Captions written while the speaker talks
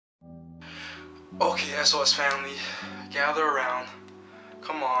Okay, SOS family, gather around.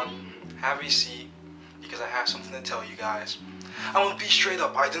 Come on, have a seat, because I have something to tell you guys. I'm gonna be straight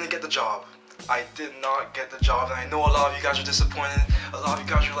up, I didn't get the job. I did not get the job, and I know a lot of you guys are disappointed. A lot of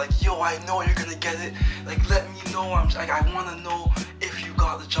you guys are like, yo, I know you're gonna get it. Like, let me know. I wanna know if you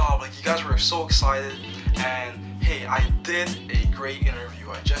got the job. Like, you guys were so excited, and hey, I did a great interview.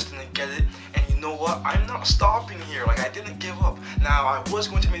 I just didn't get it, and you know what? I'm not stopping here. Like, I didn't give up. Now, I was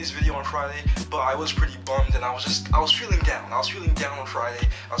going to make this video on Friday, but I was pretty bummed, and I was feeling down. I was feeling down on Friday.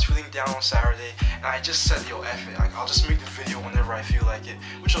 I was feeling down on Saturday, and I just said, yo, F it. I'll just make the video whenever I feel like it,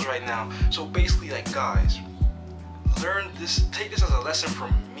 which was right now. So basically, like, guys, take this as a lesson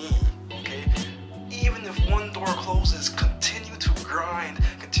from me, okay? Even if one door closes, continue to grind,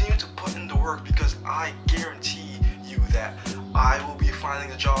 continue to put in the work, because I guarantee you that I will be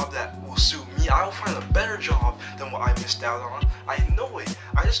finding a job that will suit me. I will find a better job than what I missed out on. I know it.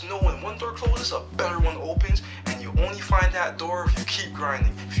 I just know when one door closes, a better one opens, and you only find that door if you keep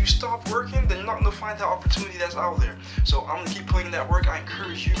grinding. If you stop working, then you're not going to find that opportunity that's out there. So I'm going to keep putting in that work. I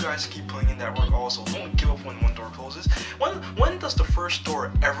encourage you guys to keep putting in that work also. Don't give up when one door closes. When does the first door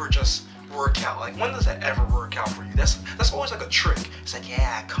ever just work out? Like, when does that ever work out for you? That's always like a trick. It's like,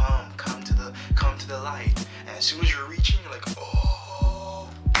 yeah, come to the light, and as soon as you're reaching, you're like, oh,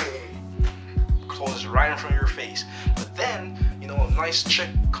 boom, closes right in front of your face. But then, you know, a nice chick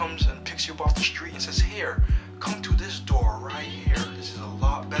comes and picks you up off the street and says, here, come to this door right here. This is a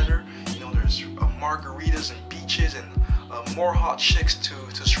lot better. You know, there's margaritas and beaches and more hot chicks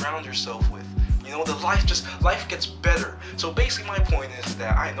to surround yourself with. You know, life gets better. So basically my point is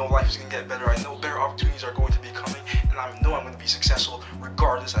that I know life is going to get better. I know better opportunities are going to be coming, and I know I'm going to be successful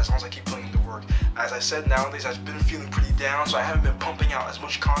regardless, as long as I keep putting in the work. As I said, nowadays I've been feeling pretty down, so I haven't been pumping out as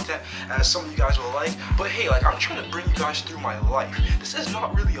much content as some of you guys will like. But hey, like, I'm trying to bring you guys through my life. This is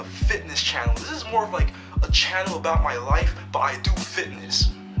not really a fitness channel. This is more of like a channel about my life, but I do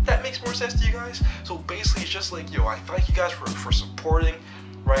fitness. That makes more sense to you guys? So basically it's just like, yo, I thank you guys for supporting.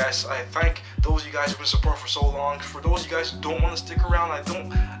 Right, I thank those of you guys who've been supporting for so long. For those of you guys who don't want to stick around, I don't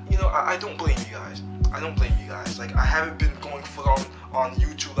blame you guys. I don't blame you guys. Like, I haven't been going full on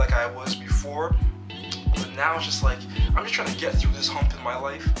YouTube like I was before, but now it's just like, I'm just trying to get through this hump in my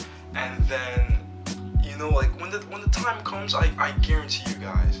life, and then, you know, like, when the time comes, I guarantee you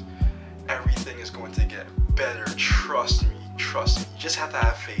guys, everything is going to get better. Trust me. You just have to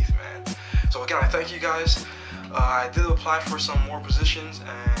have faith, man. So again, I thank you guys. I did apply for some more positions,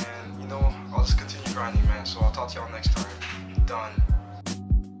 and you know, I'll just continue grinding, man. So I'll talk to y'all next time. Done.